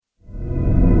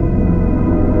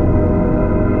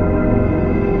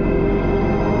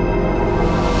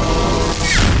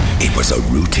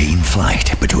routine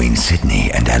flight between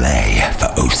Sydney and LA for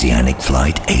Oceanic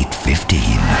Flight 815.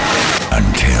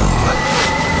 Until...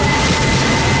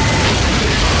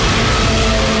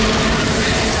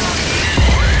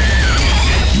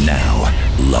 now,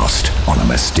 lost on a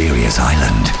mysterious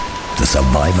island, the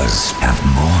survivors have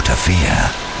more to fear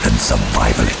than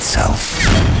survival itself.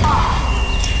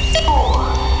 5,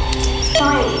 4, 3,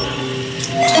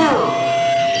 2,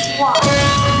 1.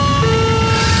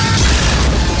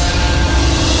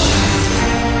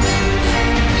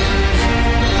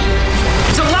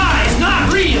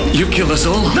 You killed us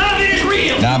all. None is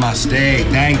real! Namaste,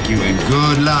 thank you, and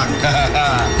good luck.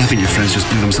 I think your friends just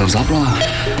blew themselves up, brother.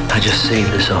 I just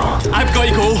saved us all. I've got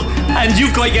to go, and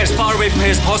you've got to get as far away from here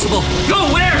as possible.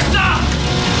 Go where? Stop!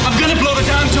 I'm gonna blow the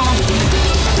dam, Tom.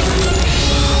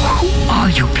 Who are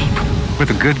you people? We're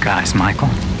the good guys, Michael.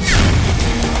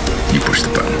 You push the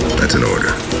button. That's an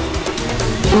order.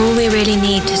 All we really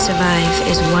need to survive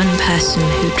is one person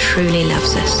who truly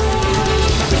loves us.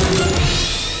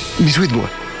 Miss Whitmore,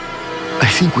 I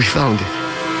think we found it.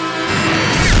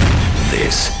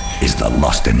 This is the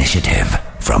Lost Initiative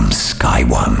from Sky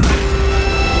One.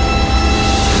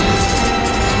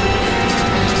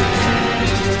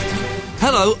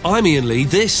 Hello, I'm Ian Lee.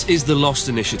 This is the Lost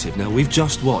Initiative. Now, we've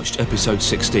just watched episode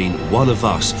 16, One of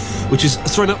Us, which has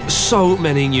thrown up so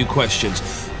many new questions.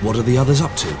 What are the others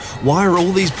up to? Why are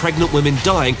all these pregnant women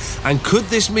dying? And could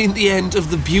this mean the end of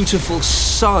the beautiful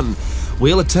sun?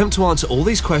 We'll attempt to answer all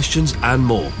these questions and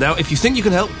more. Now, if you think you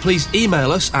can help, please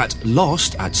email us at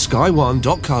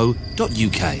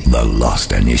lost@sky1.co.uk. The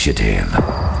Lost Initiative.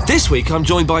 This week, I'm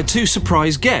joined by two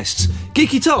surprise guests.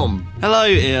 Geeky Tom. Hello,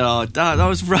 Ian. That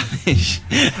was rubbish.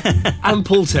 And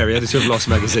Paul Terry, editor of Lost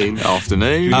Magazine.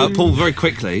 Afternoon. Paul, very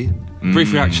quickly,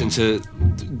 brief reaction to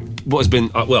what has been,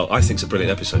 I think it's a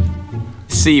brilliant episode.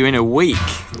 See you in a week.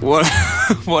 What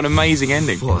an amazing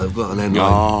ending. What an end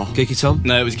line. Geeky Tom?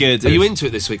 No, it was good. Are you into it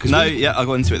this week? No, I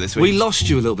got into it this week. We lost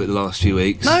you a little bit the last few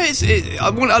weeks. No, I like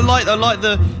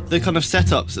the kind of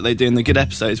setups that they do in the good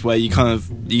episodes where you kind of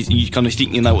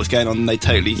think you know what's going on and they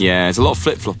totally... Yeah, there's a lot of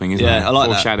flip-flopping, isn't there? Yeah, I like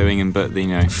that. Foreshadowing and, but, you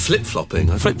know...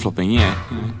 Flip-flopping? Flip-flopping, yeah.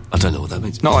 I don't know what that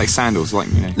means. Not like sandals, like,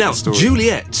 you know... Now,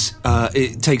 Juliet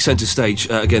it takes centre stage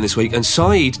again this week, and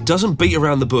Saeed doesn't beat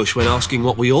around the bush when asking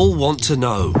what we all want to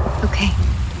know. Okay.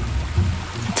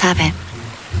 Let's have it.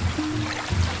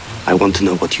 I want to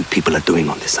know what you people are doing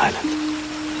on this island.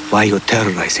 Why you're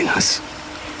terrorizing us,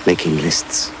 making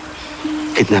lists,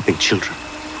 kidnapping children.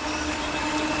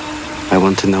 I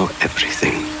want to know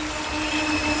everything.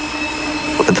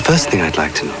 But the first thing I'd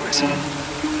like to know is,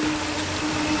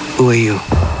 who are you?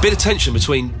 Bit of tension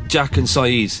between Jack and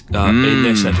Saeed in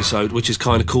this episode, which is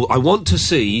kind of cool. I want to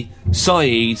see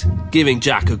Saeed giving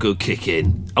Jack a good kick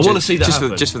in. I want to see that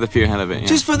happen. Just for the pure hell of it. Yeah.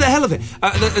 Just for the hell of it.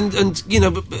 And you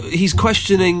know, he's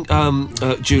questioning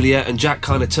Juliet, and Jack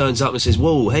kind of turns up and says,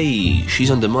 "Whoa, hey,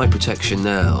 she's under my protection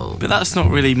now." But that's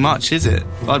not really much, is it?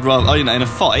 I'd rather, in a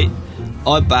fight,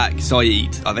 I'd back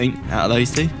Saeed, I think, out of those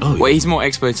two. Oh, well, he's more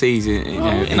expertise in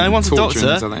one's a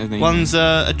torture doctor, one's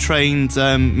a trained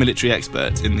military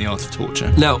expert in the art of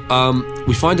torture. Now,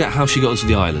 we find out how she got onto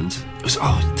the island.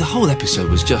 The whole episode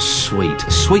was just sweet.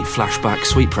 Sweet flashback,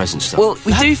 sweet present stuff. Well,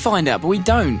 we do find out, but we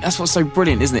don't. That's what's so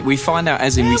brilliant, isn't it? We find out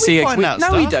as in we see her... No,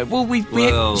 we don't.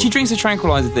 Well, she drinks a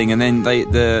tranquilizer thing, and then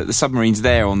the submarine's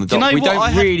there on the dock. We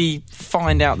don't really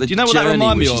find out the journey, what that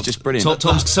remind me which of? is just brilliant.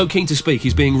 Tom's so keen to speak,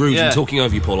 he's being rude and talking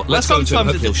over you, Paul. Let's go to him,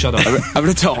 hopefully he'll shut up.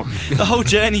 Over to Tom. The whole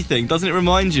journey thing, doesn't it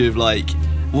remind you of, like...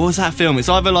 What was that film? It's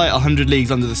either like 100 Leagues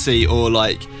Under the Sea or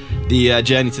like the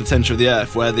Journey to the Centre of the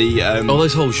Earth, where the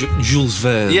this whole Jules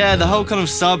Verne. Yeah, the whole kind of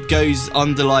sub goes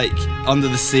under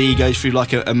the sea, goes through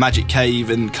like a magic cave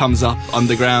and comes up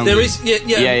underground. There is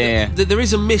yeah. There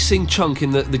is a missing chunk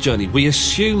in the journey. We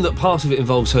assume that part of it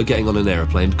involves her getting on an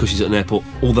aeroplane because she's at an airport,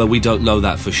 although we don't know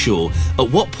that for sure. At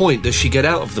what point does she get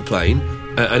out of the plane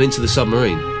and into the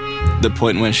submarine? The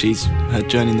point where her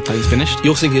journey in the plane's finished.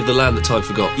 You're thinking of The Land That Time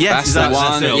Forgot. Yes, that's the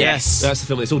one. Film. Yes, that's the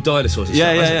film. It's all dinosaurs.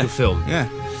 That's a good film. Yeah,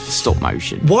 stop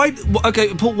motion. Why?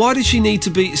 Okay, Paul. Why did she need to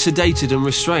be sedated and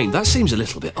restrained? That seems a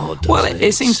little bit odd. Well,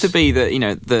 it seems to be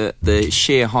that the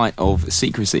sheer height of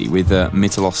secrecy with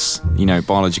Mytalos,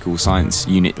 biological science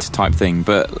unit type thing.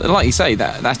 But like you say,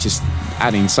 that's just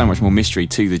adding so much more mystery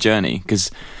to the journey because.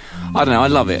 I don't know, I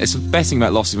love it. It's the best thing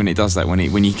about Lost is when it does that, when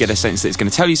you get a sense that it's going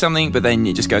to tell you something, but then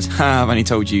it just goes, I've only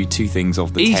told you 2 things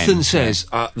of the 10. Ethan says,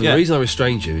 the reason I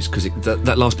restrained you is because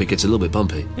that last bit gets a little bit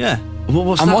bumpy. Yeah.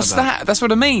 What's that? That's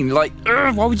what I mean. Like,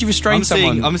 why would you restrain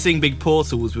someone? I'm seeing big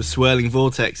portals with swirling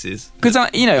vortexes. Because,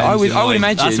 I would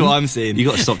imagine... That's what I'm seeing. You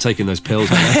got to stop taking those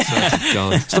pills,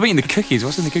 man. Stop eating the cookies.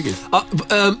 What's in the cookies?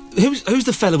 Who's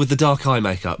the fella with the dark eye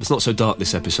makeup? It's not so dark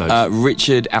this episode.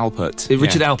 Richard Alpert.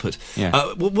 Richard Alpert.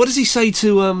 Yeah. What does he say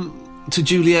to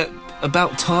Juliet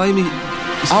about time?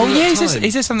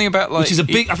 He says something about, like... Which is a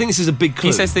big... I think this is a big clue.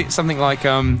 He says something like,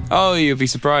 you'll be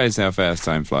surprised how fast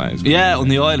time flies. Yeah, on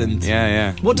the island.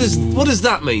 Yeah. What does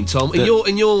that mean, Tom?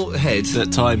 In your head?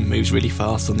 That time moves really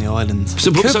fast on the island.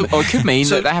 It could mean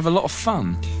that they have a lot of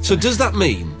fun. So does that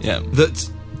mean that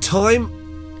time...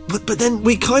 But then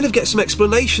we kind of get some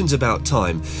explanations about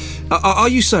time. Are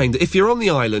you saying that if you're on the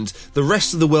island, the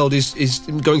rest of the world is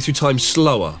going through time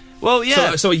slower? Well,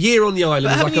 yeah. So a year on the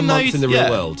island is like a month in the real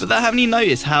world. But haven't you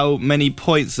noticed how many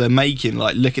points they're making?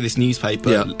 Like, look at this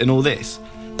newspaper and all this.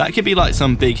 That could be like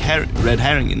some big red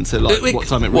herring into like what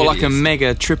time it really is. Well, like a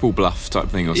mega triple bluff type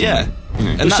thing or something. Yeah.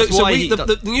 And that's why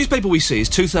the newspaper we see is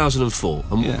 2004,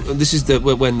 and this is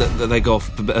when they go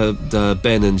off.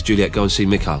 Ben and Juliet go and see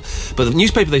Mikhail, but the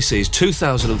newspaper they see is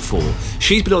 2004.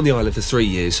 She's been on the island for 3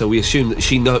 years, so we assume that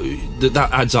she that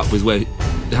adds up with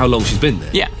how long she's been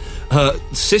there. Yeah. Her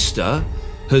sister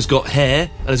has got hair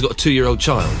and has got a 2-year-old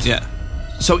child. Yeah.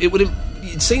 So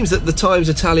it seems that the times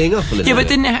are tallying up a little bit. Yeah, but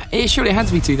didn't it surely had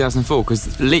to be 2004,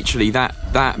 because literally that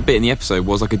bit in the episode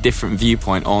was like a different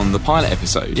viewpoint on the pilot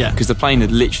episode. Yeah. Because the plane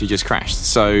had literally just crashed.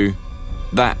 So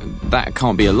that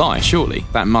can't be a lie, surely.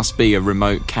 That must be a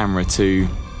remote camera to,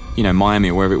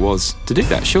 Miami or wherever it was to do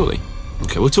that, surely.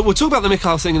 Okay, we'll talk about the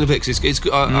Mikhail thing in a bit, because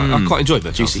I quite enjoyed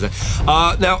Mikhail today.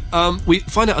 Now, we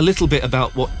find out a little bit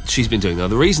about what she's been doing. Now,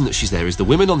 the reason that she's there is the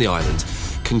women on the island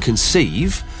can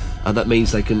conceive, and that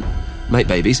means they can make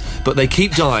babies, but they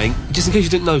keep dying. Just in case you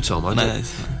didn't know, Tom,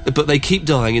 but they keep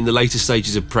dying in the later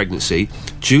stages of pregnancy.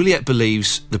 Juliet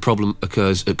believes the problem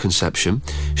occurs at conception.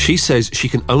 She says she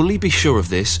can only be sure of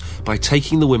this by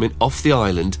taking the women off the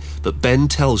island, but Ben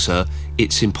tells her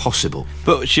it's impossible.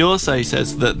 But she also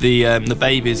says that the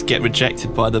babies get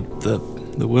rejected by the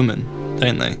woman,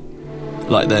 don't they?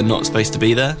 Like they're not supposed to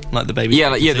be there, like the baby. Yeah,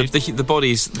 the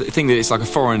bodies. The thing that it's like a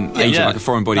foreign agent, like a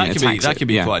foreign body, and attacks that could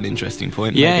be quite an interesting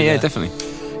point. Yeah, definitely.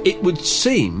 It would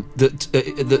seem that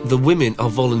the women are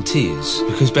volunteers,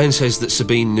 because Ben says that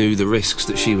Sabine knew the risks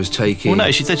that she was taking. Well,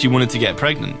 no, she said she wanted to get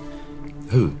pregnant.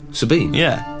 Who? Sabine?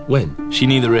 Yeah. When? She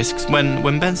knew the risks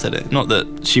when Ben said it. Not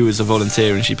that she was a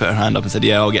volunteer and she put her hand up and said,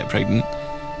 "Yeah, I'll get pregnant."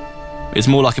 It's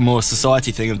more like a more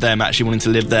society thing of them actually wanting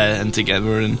to live there and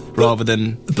together, rather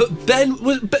than... But Ben...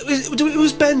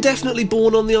 Was Ben definitely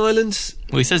born on the island?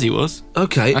 Well, he says he was.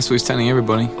 Okay. That's what he's telling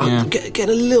everybody. I'm getting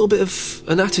a little bit of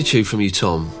an attitude from you,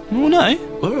 Tom. Well,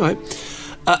 no. All right.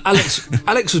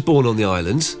 Alex was born on the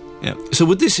island. Yeah. So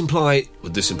would this imply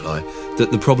that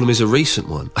the problem is a recent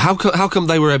one? How come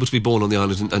they were able to be born on the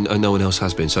island and no one else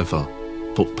has been so far?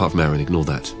 Apart from Aaron, ignore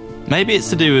that. Maybe it's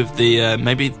to do with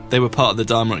maybe they were part of the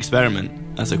Dharma experiment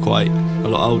as they're quite a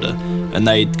lot older, and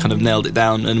they kind of nailed it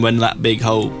down, and when that big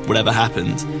hole, whatever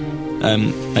happened,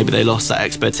 maybe they lost that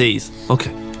expertise.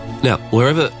 Okay. Now,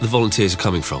 wherever the volunteers are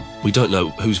coming from, we don't know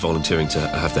who's volunteering to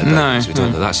have their babies. We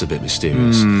don't know. That's a bit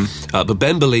mysterious. But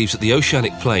Ben believes that the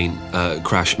oceanic plane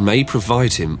crash may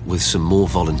provide him with some more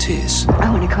volunteers.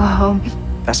 I want to go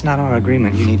home. That's not our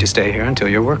agreement. You need to stay here until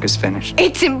your work is finished.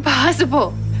 It's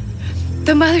impossible.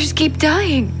 The mothers keep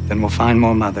dying. Then we'll find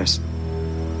more mothers.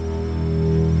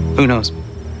 Who knows?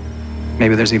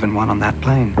 Maybe there's even one on that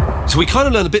plane. So we kind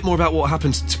of learn a bit more about what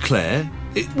happened to Claire.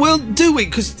 Well, do we?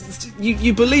 Because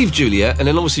you believe Juliet, and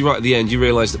then obviously right at the end you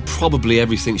realise that probably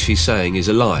everything she's saying is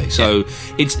a lie. So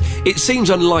it seems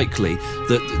unlikely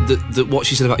that what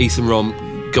she said about Ethan Rom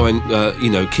going,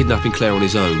 kidnapping Claire on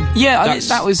his own. Yeah,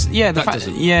 that was the fact.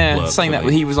 Work, saying that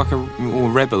he was like a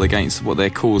rebel against what their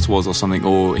cause was or something,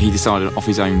 or he decided off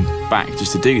his own back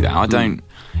just to do that. I don't.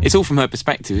 It's all from her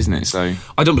perspective, isn't it? So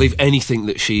I don't believe anything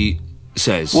that she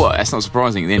says. Well, that's not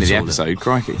surprising at the end of the episode.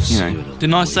 Crikey,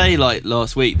 Didn't I say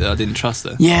last week that I didn't trust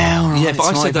her? Yeah, all right, yeah, but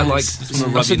I said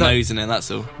that rub your nose in it. That's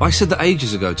all. I said that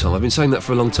ages ago, Tom. I've been saying that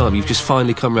for a long time. You've just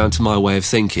finally come round to my way of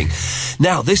thinking.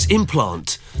 Now, this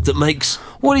implant that makes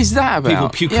what is that about? People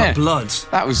puke up blood.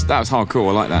 That was hardcore.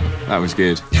 I like that. That was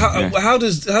good. How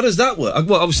does that work?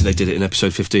 Well, obviously they did it in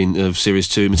episode 15 of Series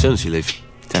 2, Maternity Leave.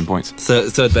 10 points.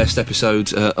 Third best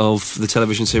episode of the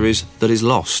television series that is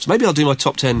Lost. Maybe I'll do my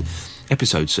top 10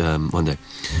 episodes one day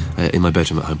in my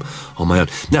bedroom at home on my own.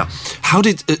 Now, how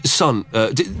did Sun...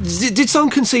 did Sun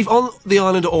conceive on the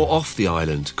island or off the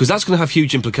island? Because that's going to have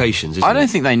huge implications, isn't it? I don't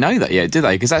think they know that yet, do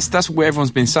they? Because that's what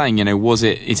everyone's been saying, you know, is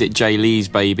it Jay Lee's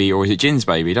baby or is it Jin's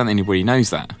baby? I don't think anybody knows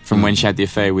that from when she had the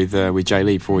affair with Jay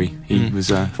Lee before he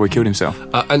killed himself.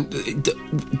 And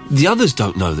the others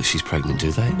don't know that she's pregnant,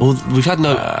 do they? Or we've had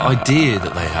no idea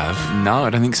that they have. No, I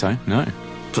don't think so, no.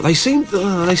 But they seem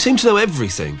to know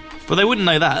everything. But they wouldn't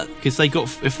know that, because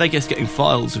if they just getting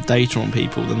files of data on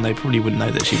people, then they probably wouldn't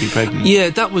know that she'd be pregnant.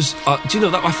 Yeah, that was... do you know,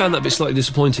 that I found that a bit slightly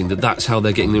disappointing, that's how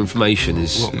they're getting the information,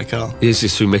 is... What, Mikhail? Is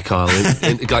this through Mikhail,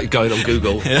 going on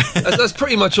Google. Yeah. That's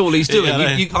pretty much all he's doing.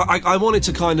 Yeah, I wanted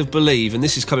to kind of believe, and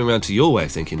this is coming around to your way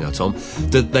of thinking now, Tom,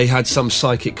 that they had some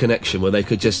psychic connection where they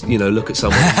could just, you know, look at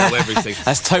someone and know everything.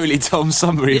 That's totally Tom's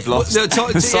summary of Lost.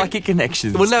 Psychic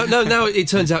connections. Well, now it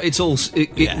turns out it's all...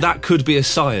 that could be a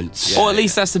science. Or at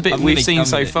least that's the bit we've seen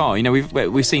so far. You know,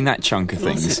 we've seen that chunk of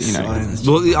things. You know,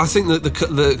 well, I think that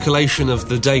the collation of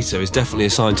the data is definitely a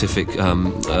scientific thing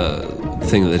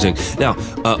that they're doing. Now,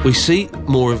 we see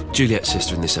more of Juliet's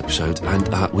sister in this episode,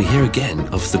 and we hear again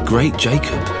of the great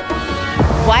Jacob.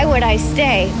 Why would I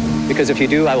stay? Because if you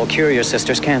do, I will cure your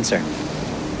sister's cancer.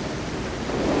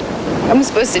 I'm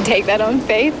supposed to take that on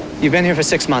faith? You've been here for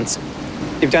 6 months.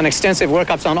 You've done extensive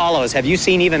workups on all of us. Have you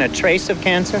seen even a trace of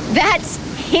cancer? That's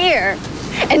here.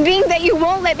 And being that you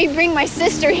won't let me bring my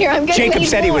sister here, I'm getting Jacob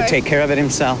said he would take care of it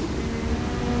himself.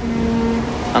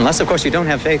 Unless, of course, you don't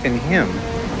have faith in him.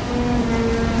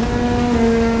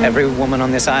 Every woman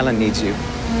on this island needs you.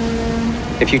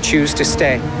 If you choose to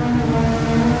stay,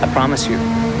 I promise you,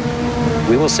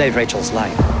 we will save Rachel's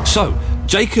life. So,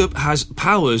 Jacob has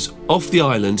powers off the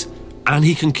island, and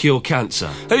he can cure cancer.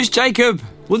 Who's Jacob?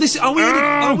 Well,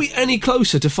 are we any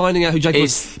closer to finding out who Jacob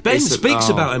is? Ben speaks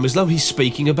about him as though he's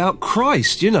speaking about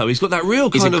Christ. You know, he's got that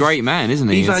real kind of... He's a great man, isn't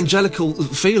he? Evangelical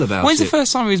feel about When's the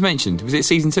first time he was mentioned? Was it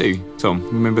season 2, Tom?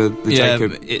 Remember the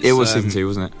Jacob? It was season 2,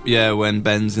 wasn't it? Yeah, when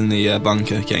Ben's in the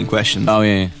bunker getting questioned. Oh,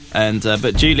 yeah. And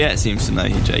but Juliet seems to know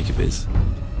who Jacob is.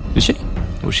 Does she?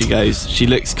 Well, she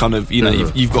looks kind of, you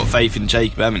know, you've got faith in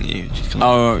Jacob, haven't you? She's kind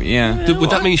of, yeah. Would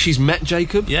that mean she's met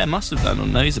Jacob? Yeah, must have done, or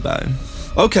knows about him.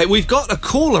 OK, we've got a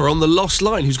caller on the lost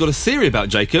line who's got a theory about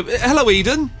Jacob. Hello,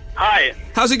 Eden. Hi.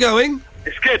 How's it going?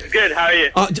 It's good. How are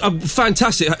you?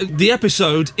 Fantastic. The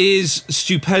episode is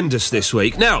stupendous this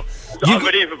week. Now,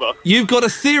 unbelievable. You've got a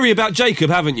theory about Jacob,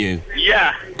 haven't you?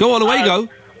 Yeah. Go on, away you go.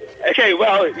 Okay,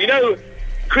 well, you know,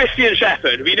 Christian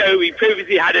Shepherd, we know he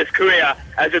previously had his career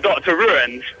as a doctor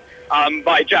ruined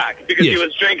by Jack because he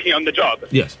was drinking on the job.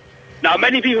 Yes. Now,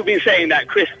 many people have been saying that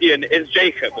Christian is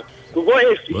Jacob. But what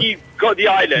if he got the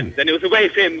island and it was a way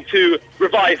for him to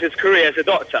revive his career as a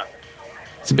doctor?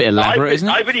 It's a bit elaborate, isn't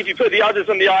it? I believe he put the others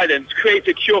on the island to create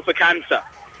a cure for cancer.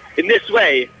 In this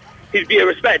way, he'd be a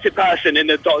respected person in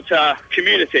the doctor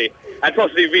community and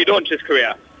possibly relaunch his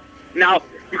career. Now,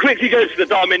 we quickly go to the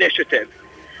Dharma Initiative.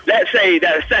 Let's say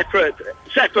they're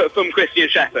separate from Christian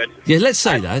Shepherd. Yeah, let's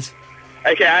say that.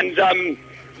 Okay, and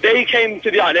they came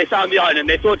to the island, they found the island,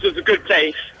 they thought it was a good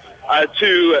place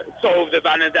to solve the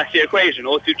Balanced equation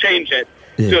or to change it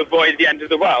to avoid the end of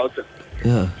the world.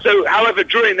 Yeah. So, however,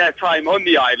 during their time on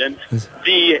the island,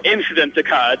 the incident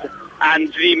occurred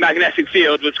and the magnetic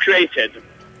field was created.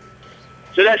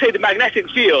 So let's say the magnetic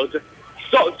field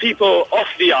stopped people off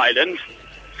the island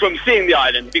from seeing the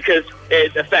island because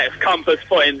it affects compass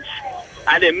points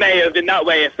and it may have in that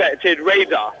way affected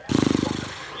radar.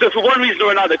 So for one reason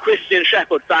or another, Christian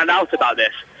Shepherd found out about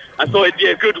this and thought it'd be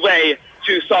a good way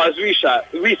to start his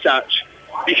research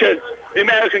because the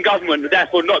American government would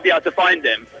therefore not be able to find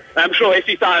him. And I'm sure if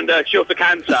he found a cure for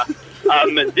cancer,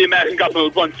 the American government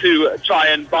would want to try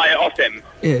and buy it off him.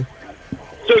 Yeah.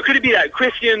 So could it be that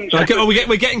Christian Shepherd... Okay,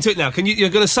 we're getting to it now. You're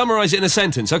going to summarise it in a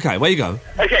sentence. OK, where you go.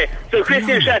 OK, so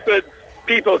Christian Shepherd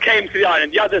people came to the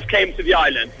island, the others came to the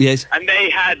island. Yes. And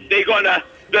the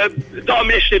Dharma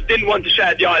Initiative didn't want to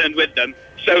share the island with them,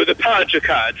 so the purge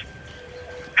occurred.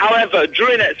 However,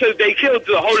 during it, so they killed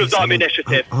the whole of Dharma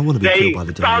Initiative. I want to be killed by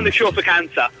the They found the cure for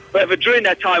cancer. However, during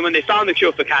their time when they found the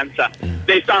cure for cancer,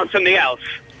 they found something else.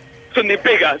 Something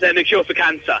bigger than the cure for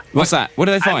cancer. What's that? What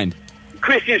did they find?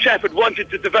 Christian Shepherd wanted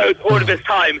to devote all of his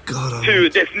time to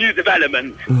this new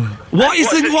development. What is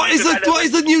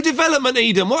the new development,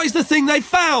 Eden? What is the thing they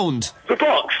found? The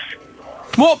box.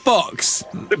 What box?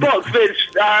 The box which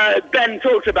Ben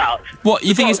talked about. What,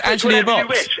 you think it's actually a box?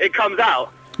 Which it comes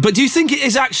out. But do you think it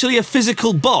is actually a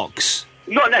physical box?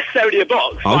 Not necessarily a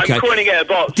box. Okay. I'm calling it a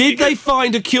box. Did they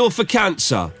find a cure for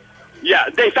cancer? Yeah,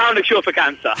 they found a cure for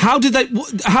cancer. How do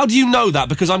you know that?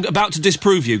 Because I'm about to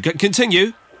disprove you.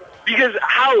 Continue. Because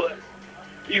how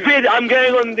I'm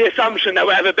going on the assumption that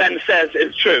whatever Ben says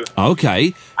is true. Okay.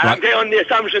 And Right. I'm going on the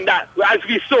assumption that, as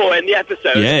we saw in the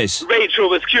episode, Yes. Rachel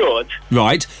was cured.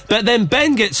 Right. But then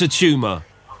Ben gets a tumour.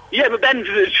 Yeah, but Ben's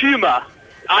a tumour.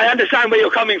 I understand where you're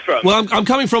coming from. Well, I'm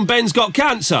coming from Ben's got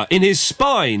cancer in his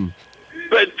spine.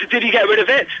 But did he get rid of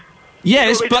it?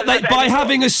 Yes, Well, we but don't have by any more.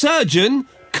 having a surgeon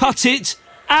cut it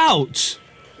out.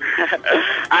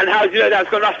 And how do you know that's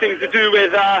got nothing to do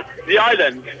with the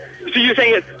island? So you're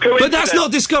saying it's coincidence? But that's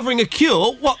not discovering a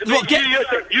cure. What?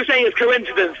 You're saying it's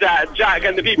coincidence that Jack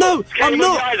and the people No, came I'm on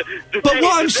not. the island. But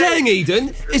what I'm saying,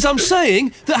 Eden, is I'm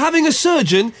saying that having a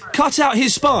surgeon cut out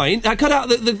his spine, cut out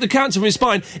the cancer from his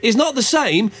spine, is not the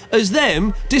same as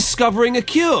them discovering a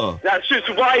cure. That's true.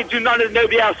 So why do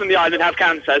nobody else on the island have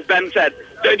cancer? As Ben said,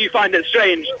 don't you find it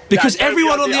strange? Because that nobody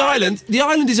everyone on the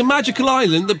island is a magical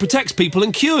island that protects people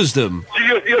and cures them.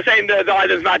 So you're saying the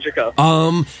island's magical?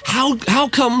 How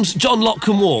comes John Locke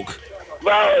can walk?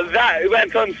 Well, that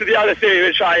went on to the other theory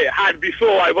which I had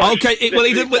before I watched. Okay,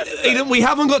 Eden, we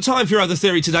haven't got time for your other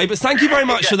theory today, but thank you very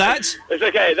much for that. It's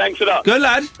okay, thanks a lot. Good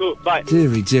lad. Cool, bye.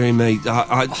 Deary me.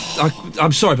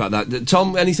 I'm sorry about that.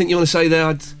 Tom, anything you want to say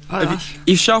there?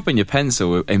 You've sharpened your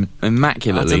pencil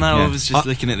immaculately. I don't know, I was just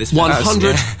looking at this.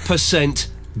 100%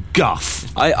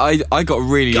 guff. I got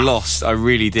really lost. I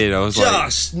really did. I was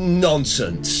just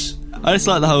nonsense. I just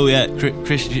like the whole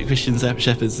Christian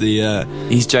Shepherd's the.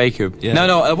 He's Jacob. Yeah.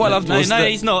 No. What I loved was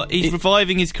he's not. He's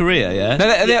reviving his career. Yeah. No,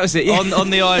 that was it. Yeah.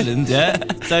 On the island. Yeah.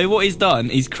 So what he's done,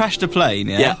 he's crashed a plane.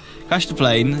 Yeah. Crashed a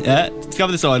plane. Yeah.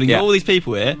 Discovered this island. Got all these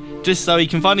people here just so he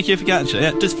can find a cure for cancer.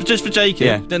 Yeah. Just for Jacob.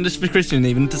 Yeah. Then just for Christian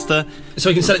even just so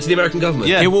he can sell it to the American government.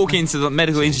 Yeah. He'll walk into the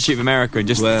Medical Institute of America and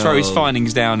just throw his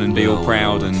findings down and be all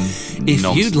proud and. If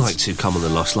nonsense. you'd like to come on the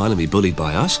Lost Line and be bullied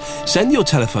by us, send your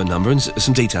telephone number and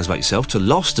some details about yourself to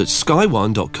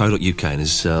lost@sky1.co.uk, and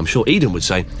as I'm sure Eden would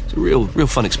say, it's a real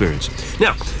fun experience.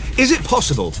 Now, is it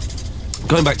possible,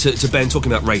 going back to Ben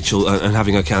talking about Rachel and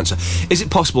having her cancer, is it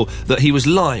possible that he was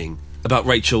lying about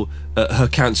Rachel, her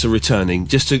cancer returning,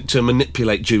 just to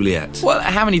manipulate Juliet? Well,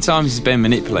 how many times has Ben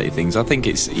manipulated things? I think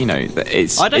it's,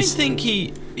 I don't think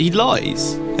he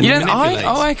lies. You don't?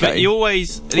 Okay. But he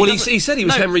always. Well, he said he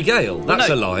was Henry Gale. That's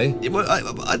a lie. Well,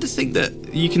 I just think that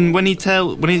you can when he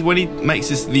makes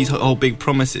these whole big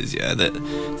promises,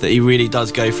 that he really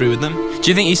does go through with them. Do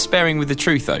you think he's sparing with the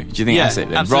truth though? Do you think that's it?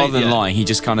 Then? Rather than lying, he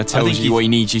just kind of tells you what he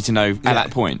needs you to know at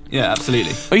that point. Yeah,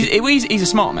 absolutely. Well, he's a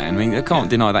smart man. I mean, I can't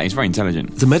deny that. He's very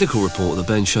intelligent. The medical report that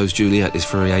Ben shows Juliet is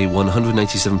for a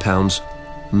 £187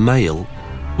 male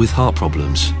with heart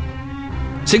problems.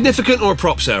 Significant or a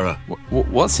prop, Sarah?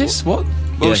 What's this? What?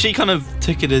 Well, she kind of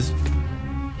took it as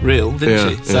real,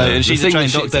 didn't she? So, and she's a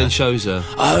trained doctor. Ben shows her.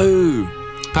 Oh,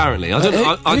 apparently. Who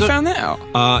found that out?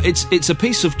 It's a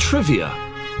piece of trivia.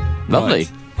 Lovely.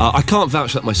 Right. I can't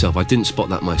vouch that myself. I didn't spot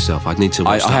that myself. I'd need to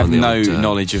watch that. I have on the no old,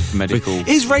 knowledge of medical.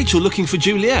 Is Rachel looking for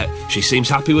Juliet? She seems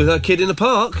happy with her kid in the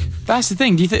park. That's the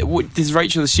thing. Do you think? Does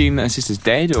Rachel assume that her sister's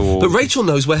dead, or? But Rachel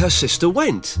knows where her sister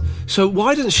went. So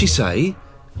why doesn't she say,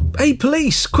 "Hey,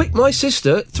 police! Quick! My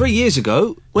sister 3 years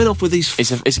ago went off with these."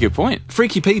 It's a good point.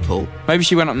 Freaky people. Maybe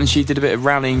she went up and she did a bit of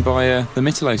rallying by the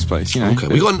Mittelos place. You know. Okay.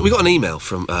 We got an email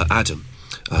from Adam.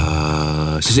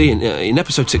 It says, Ian, in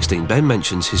episode 16, Ben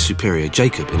mentions his superior,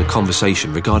 Jacob, in a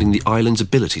conversation regarding the island's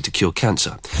ability to cure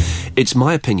cancer. It's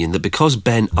my opinion that because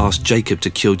Ben asked Jacob to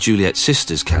cure Juliet's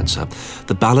sister's cancer,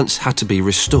 the balance had to be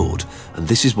restored, and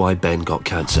this is why Ben got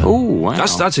cancer. Oh, wow.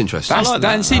 That's interesting. I like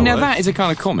that. And see, now that is a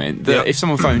kind of comment that if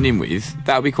someone phoned in with,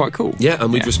 that would be quite cool. Yeah,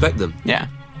 and we'd respect them. Yeah.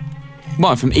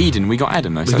 Well, from Eden, we got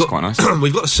Adam, though, so that's quite nice.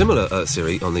 We've got a similar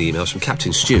theory on the emails from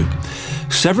Captain Stu.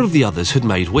 Several of the others had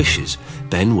made wishes.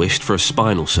 Ben wished for a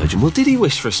spinal surgeon. Well, did he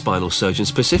wish for a spinal surgeon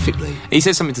specifically? He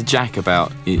said something to Jack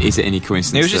about, is it any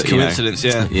coincidence? It was just coincidence,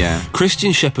 yeah.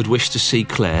 Christian Shepherd wished to see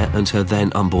Claire and her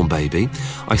then unborn baby.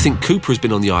 I think Cooper has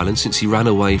been on the island since he ran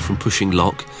away from pushing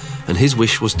Locke, and his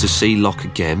wish was to see Locke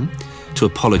again, to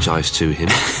apologise to him.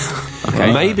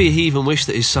 Okay. Maybe he even wished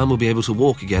that his son would be able to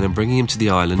walk again, and bringing him to the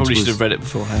island Probably should have read it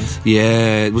beforehand.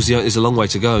 Yeah, it's a long way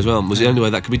to go as well. It was the only way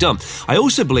that could be done. I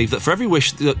also believe that for every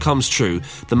wish that comes true,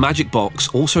 the magic box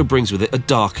also brings with it a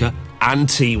darker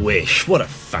anti-wish. What a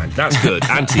fan. That's good.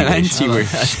 Anti-wish.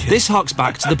 Anti-wish. This harks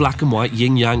back to the black and white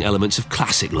yin-yang elements of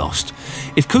classic Lost.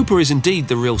 If Cooper is indeed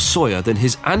the real Sawyer, then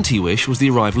his anti-wish was the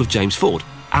arrival of James Ford,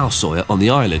 our Sawyer on the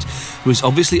island, who is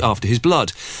obviously after his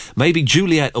blood. Maybe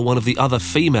Juliet or one of the other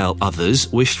female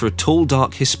others wished for a tall,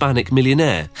 dark Hispanic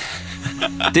millionaire.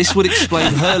 This would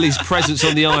explain Hurley's presence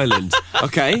on the island.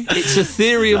 Okay. It's a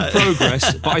theory in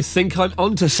progress, but I think I'm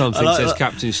onto something, says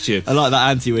Captain Stu. I like that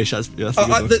anti-wish. That's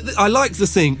I like the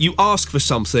thing, you ask for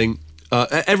something,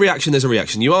 Every action, there's a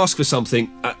reaction. You ask for something,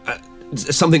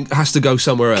 something has to go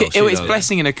somewhere else. It's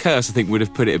blessing and a curse, I think, would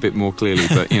have put it a bit more clearly,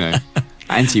 but,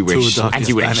 anti-wish.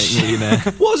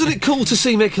 Anti-wish. Wasn't it cool to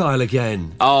see Mikhail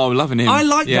again? Oh, loving him. I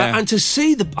like that, and to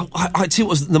see I tell you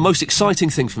what was the most exciting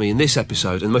thing for me in this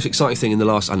episode, and the most exciting thing in the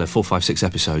last, 4, 5, 6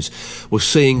 episodes, was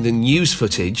seeing the news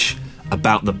footage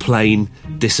about the plane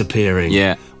disappearing.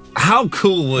 Yeah. How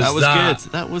cool was that?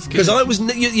 That was good. Because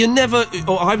you're never,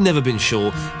 or I've never been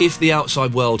sure if the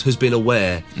outside world has been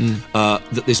aware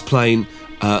that this plane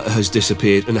has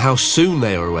disappeared, and how soon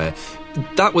they are aware.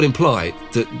 That would imply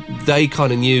that they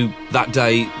kind of knew that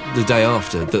day, the day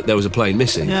after, that there was a plane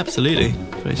missing. Yeah, absolutely.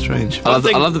 Very strange. I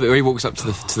love the bit where he walks up to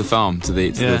the farm, to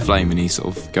the flame, and he's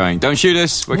sort of going, "Don't shoot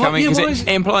us, we're coming." Because it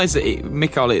implies that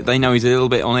Mikhail, they know he's a little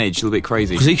bit on edge, a little bit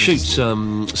crazy. Because he shoots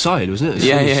Syed, wasn't it?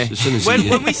 As soon as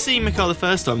when we see Mikhail the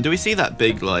first time, do we see that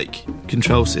big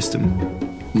control system?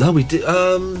 No, we did.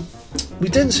 We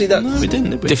didn't see that. No, we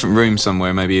didn't. Did we? Different room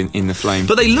somewhere, maybe in the flame.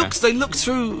 But they looked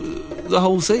through the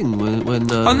whole thing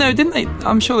when oh no, didn't they?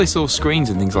 I'm sure they saw screens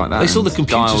and things like that. They saw the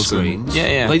computer screens.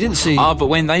 Yeah. They didn't see. But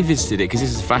when they visited it, because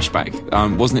this is a flashback,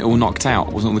 wasn't it all knocked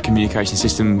out? Wasn't all the communication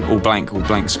system all blank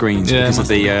screens because of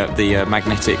the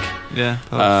magnetic,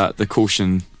 the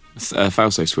caution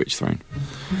failsafe switch thrown?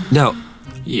 Now.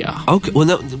 Yeah. Okay. Well,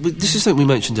 this is something we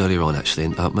mentioned earlier on, actually.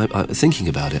 And thinking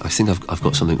about it, I think I've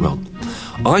got something wrong.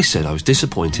 I said I was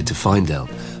disappointed to find out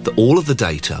that all of the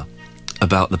data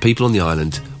about the people on the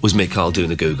island was Mikhail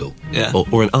doing a Google,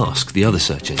 or an Ask, the other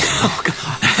search engine.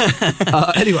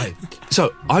 Anyway,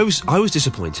 so I was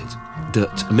disappointed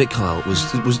that Mikhail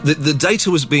was the data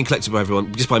was being collected by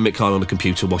everyone just by Mikhail on a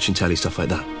computer watching telly, stuff like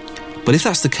that. But if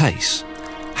that's the case,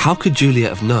 how could Juliet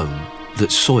have known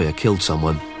that Sawyer killed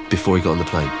someone before he got on the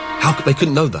plane? They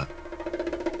couldn't know that.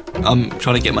 I'm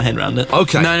trying to get my head around it.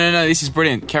 Okay. No, this is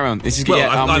brilliant. Carry on. This is good.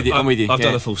 I'm with you. I've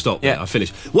done a full stop. Yeah, I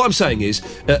finished. What I'm saying is,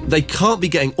 they can't be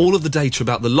getting all of the data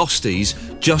about the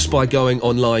Losties just by going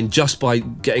online, just by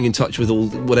getting in touch with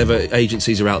whatever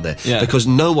agencies are out there. Yeah. Because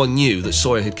no one knew that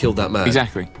Sawyer had killed that man.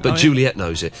 Exactly. But Juliet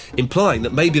knows it, implying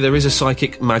that maybe there is a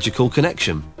psychic, magical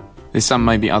connection. There's some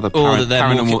maybe other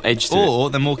paranormal edge to it. Or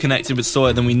they're more connected with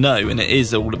Sawyer than we know, and it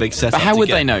is all a big setup. But how would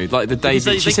they know? Like the day...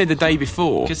 She said the day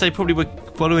before. Because they probably were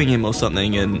following him or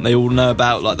something, and they all know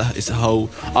about, it's the whole...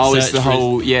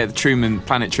 the Truman,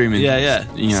 Planet Truman. Yeah.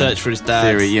 Search for his dad.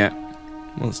 Theory, yeah.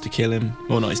 Wants to kill him.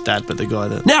 Well, not his dad, but the guy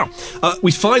that... Now,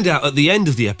 we find out at the end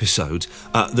of the episode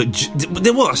that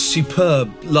there was a superb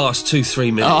last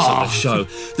 2-3 minutes of the show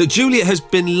that Juliet has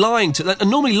been lying to... And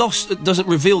normally Lost doesn't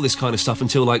reveal this kind of stuff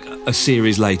until, a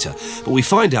series later. But we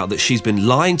find out that she's been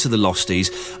lying to the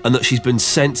Losties and that she's been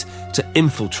sent to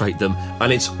infiltrate them,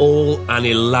 and it's all an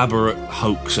elaborate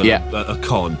hoax and a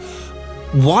con.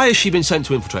 Why has she been sent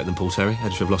to infiltrate them, Paul Terry,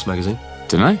 editor of Lost magazine?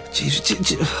 Don't know.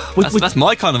 That's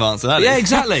my kind of answer. That yeah, is.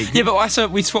 exactly. Yeah, but I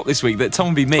said we'd swap this week that Tom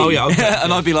would be me. Oh yeah, okay.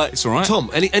 And I'd be like, it's all right. Tom,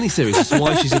 any theories as to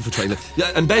why she's infiltrating them?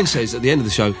 Yeah, and Ben says at the end of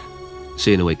the show,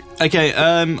 see you in a week. Okay,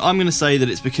 I'm going to say that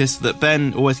it's because that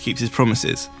Ben always keeps his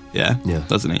promises. Yeah,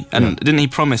 doesn't he? And didn't he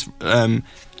promise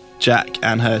Jack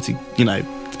and her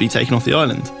to be taken off the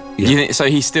island? Yeah. So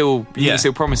he's still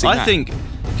promising. I think.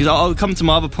 Because I'll come to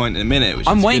my other point in a minute. Which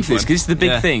I'm waiting for this, because this is the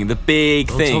big thing. The big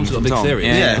thing. Tom's got a big theory.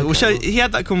 Yeah. Well, he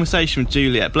had that conversation with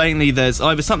Juliet. Blatantly, there's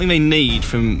either something they need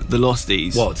from the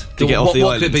Losties. To get off the island.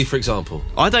 What could it be, for example?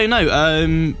 I don't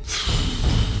know.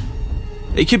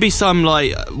 It could be some,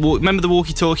 remember the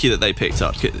walkie-talkie that they picked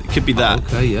up? Could be that.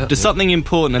 Okay, yeah. There's something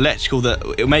important, electrical, that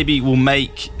it maybe will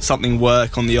make something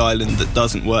work on the island that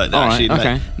doesn't work.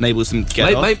 That enables them to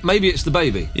get off. Maybe it's the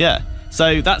baby. Yeah.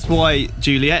 So that's why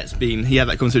he had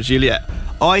that conversation with Juliet.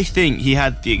 I think he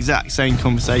had the exact same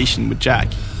conversation with Jack.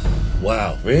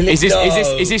 Wow, really? Is this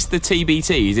the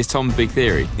TBT? Is this Tom's big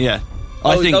theory? Yeah.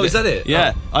 Is that it?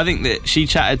 Yeah. I think that she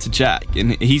chatted to Jack,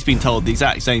 and he's been told the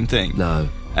exact same thing. No.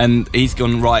 And he's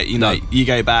gone, right, you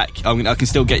go back, I can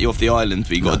still get you off the island,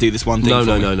 but you've got to do this one thing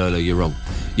No, you're wrong.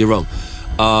 You're wrong.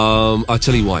 I'll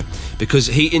tell you why. Because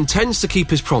he intends to keep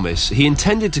his promise. He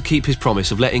intended to keep his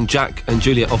promise of letting Jack and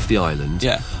Juliet off the island.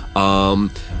 Yeah.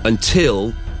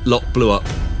 Until Locke blew up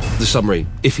the submarine.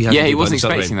 If he hadn't. Yeah, he wasn't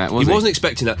expecting that, was he? He wasn't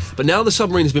expecting that. But now the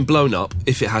submarine has been blown up.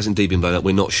 If it has indeed been blown up,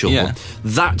 we're not sure. Yeah.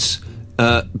 That's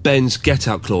Ben's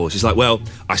get-out clause. He's like, well,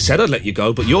 I said I'd let you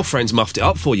go, but your friends muffed it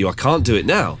up for you. I can't do it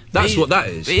now. That's what that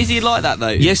is. But is he like that, though?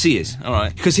 Yes, he is. All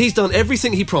right. Because he's done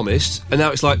everything he promised, and now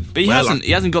it's like... But he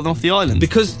hasn't got them off the island.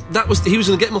 Because he was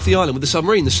going to get them off the island with the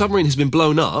submarine. The submarine has been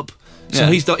blown up, so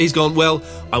he's gone, well,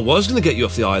 I was going to get you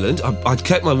off the island. I'd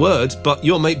kept my word, but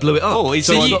your mate blew it up.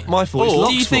 So it's not my fault, it's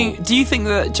Locke's fault. Do you think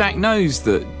that Jack knows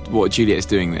what Juliet's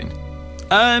doing then?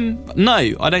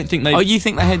 No, I don't think they... Oh, you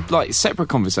think they had, like, separate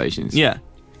conversations? Yeah,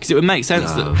 because it would make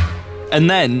sense that... And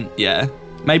then,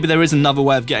 maybe there is another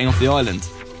way of getting off the island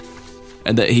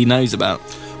and that he knows about.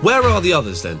 Where are the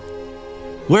others, then?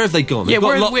 Where have they gone? They've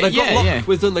got locked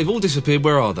with them, they've all disappeared.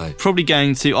 Where are they? Probably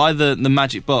going to either the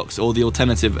magic box or the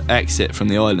alternative exit from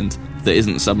the island that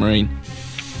isn't a submarine.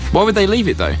 Why would they leave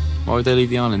it, though? Why would they leave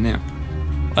the island now?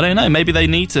 I don't know. Maybe they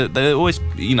need to... They're always,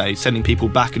 sending people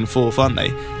back and forth, aren't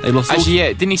they? They lost...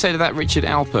 Actually, didn't he say to that Richard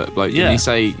Alpert bloke? Didn't he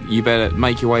say, you better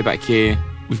make your way back here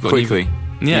quickly?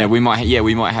 We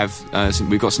might have...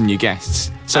 we've got some new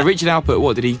guests. So Richard Alpert,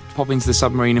 what, did he pop into the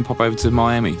submarine and pop over to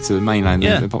Miami, to the mainland,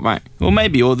 and pop back? Well,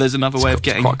 maybe, or there's another way of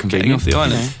getting off the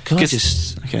island. Yeah. Can I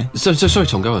just... Okay. So sorry,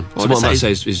 Tom, go on. So what I might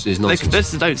say is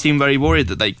nonsense. They don't seem very worried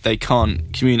that they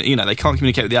can't communicate. They can't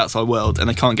communicate with the outside world, and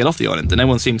they can't get off the island. And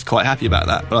everyone seems quite happy about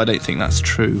that. But I don't think that's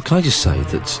true. Can I just say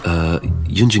that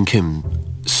Yoonjin Kim's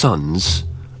son's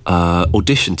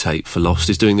audition tape for Lost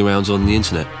is doing the rounds on the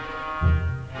internet.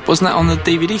 Wasn't that on the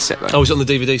DVD set, though? Oh, it was on the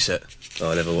DVD set.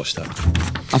 Oh, I never watched that.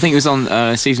 I think it was on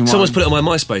season 1. Someone's put it on my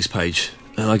MySpace page,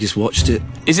 and I just watched it.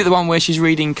 Is it the one where she's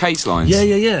reading Kate's lines? Yeah. I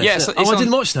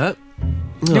didn't watch that.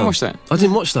 You didn't watch that? I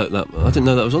didn't watch that. I didn't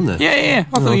know that was on there. Yeah.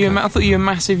 I thought you were a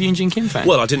massive Yoonjin Kim fan.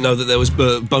 Well, I didn't know that there was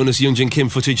bonus Yoonjin Kim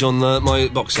footage on my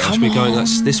box set. I should be going,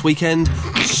 that's this weekend.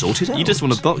 Sorted out. You just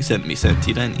want a box set me sent to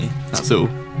you, don't you? That's all.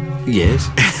 Yes.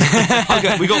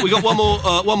 Okay, we got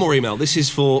one more email. This is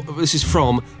from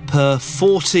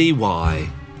Per40Y.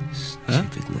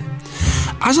 Stupid name.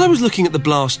 As I was looking at the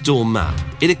blast door map,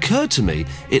 it occurred to me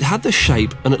it had the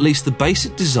shape and at least the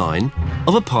basic design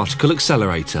of a particle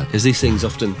accelerator, as these things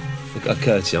often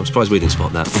occur to you. I'm surprised we didn't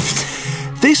spot that.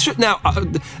 This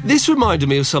reminded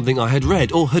me of something I had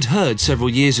read or had heard several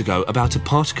years ago about a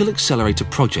particle accelerator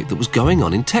project that was going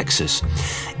on in Texas.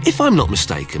 If I'm not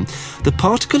mistaken, the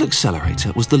particle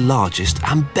accelerator was the largest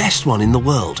and best one in the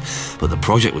world, but the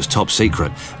project was top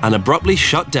secret and abruptly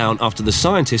shut down after the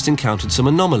scientists encountered some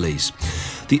anomalies.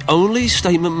 The only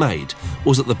statement made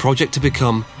was that the project had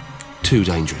become too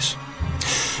dangerous.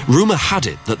 Rumour had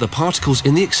it that the particles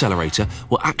in the accelerator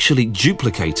were actually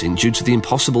duplicating due to the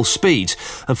impossible speeds,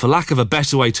 and for lack of a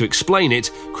better way to explain it,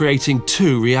 creating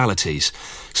two realities.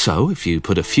 So, if you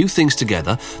put a few things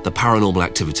together, the paranormal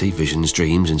activity, visions,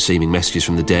 dreams and seeming messages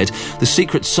from the dead, the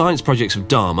secret science projects of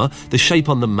Dharma, the shape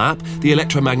on the map, the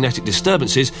electromagnetic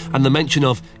disturbances and the mention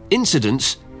of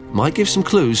incidents, might give some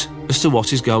clues as to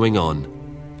what is going on.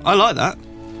 I like that.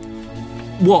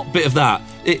 What bit of that?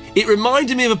 It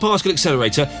reminded me of a particle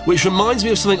accelerator, which reminds me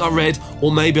of something I read,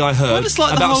 or maybe I heard,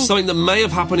 about something that may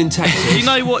have happened in Texas. Do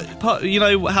you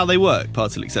know how they work,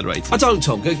 particle accelerators? I don't,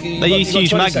 Tom. They use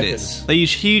huge magnets. Seconds. They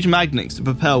use huge magnets to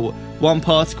propel one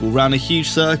particle round a huge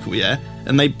circle,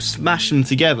 and they smash them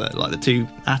together, like the two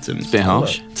atoms. A bit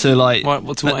harsh. To like,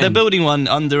 they're end? Building one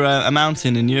under a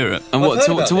mountain in Europe. And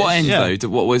to what end though?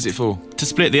 What was it for? To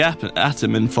split the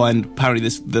atom and find apparently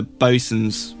the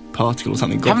boson's particle or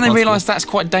something. Haven't they realised that's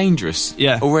quite dangerous?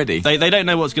 Already. They don't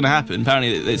know what's going to happen.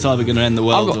 Apparently, it's either going to end the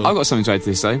world. I've got something to add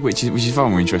to this though, which is far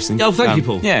more interesting. Oh, thank you,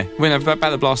 Paul. Yeah, about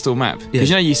the blast door map, because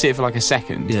you see it for like a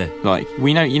second. Yeah. Like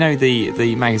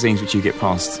the magazines which you get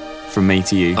passed from me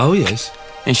to you. Oh yes.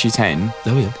 Issue 10.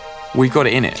 Oh yeah. We've got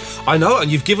it in it. I know,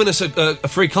 and you've given us a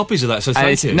free copies of that, so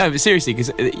thank you. No, but seriously,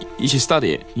 because you should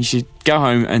study it. You should go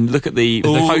home and look at the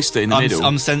poster in the middle.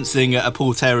 I'm sensing a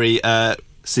Paul Terry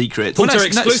secret.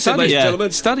 Exclusive, ladies and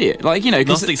gentlemen. Study it, not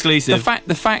exclusive.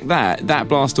 The fact that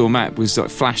blast door map was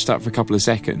flashed up for a couple of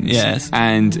seconds. Yes.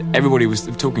 And everybody was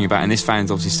talking about it, and this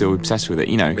fan's obviously still obsessed with it.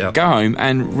 Go home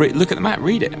and look at the map,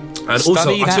 read it. And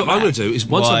also, what I'm going to do is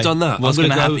once I've done that, what's going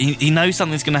to happen? He knows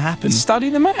something's going to happen. Study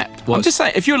the map. I'm just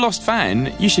saying, if you're a Lost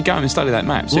fan, you should go home and study that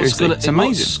map. Seriously, it's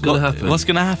amazing. What's going to happen? What's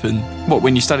going to happen? What,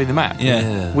 when you study the map?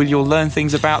 Yeah. Well, you'll learn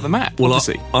things about the map. Well,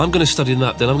 obviously. I'm going to study the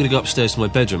map. Then I'm going to go upstairs to my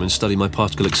bedroom and study my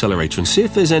particle accelerator and see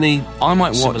if there's any I might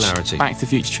watch similarity. Back to the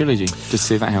Future trilogy just to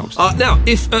see if that helps. Now,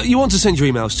 if you want to send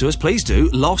your emails to us, please do.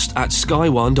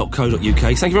 lost@sky1.co.uk.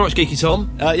 Thank you very much, Geeky Tom.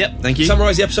 Yep, thank you.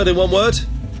 Summarise the episode in one word.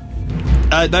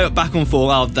 No, back on form.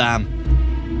 Oh, damn.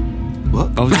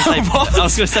 What? I was going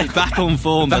to say back on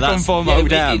form, but that's... Back on form,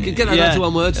 damn. Get that down to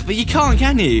one word. But you can't,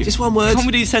 can you? Just one word. Can't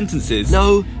we do sentences?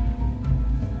 No.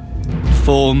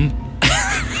 Form.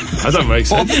 That doesn't make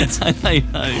sense. I know.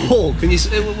 Paul, can you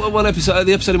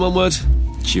the episode in one word?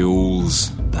 Jules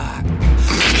back.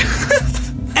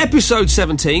 Episode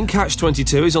 17, Catch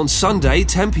 22, is on Sunday,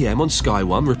 10 p.m. on Sky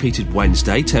 1, repeated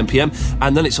Wednesday, 10 p.m,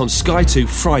 and then it's on Sky 2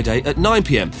 Friday at 9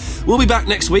 p.m. We'll be back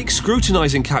next week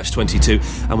scrutinising Catch 22,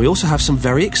 and we also have some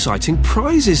very exciting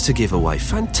prizes to give away.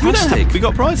 Fantastic. We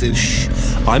got prizes.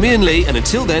 I'm Ian Lee, and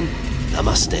until then,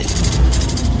 Namaste.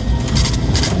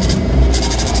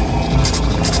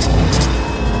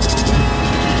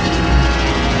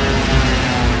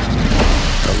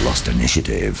 The Lost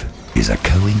Initiative is a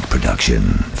Co-Inc production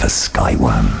for Sky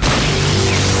One.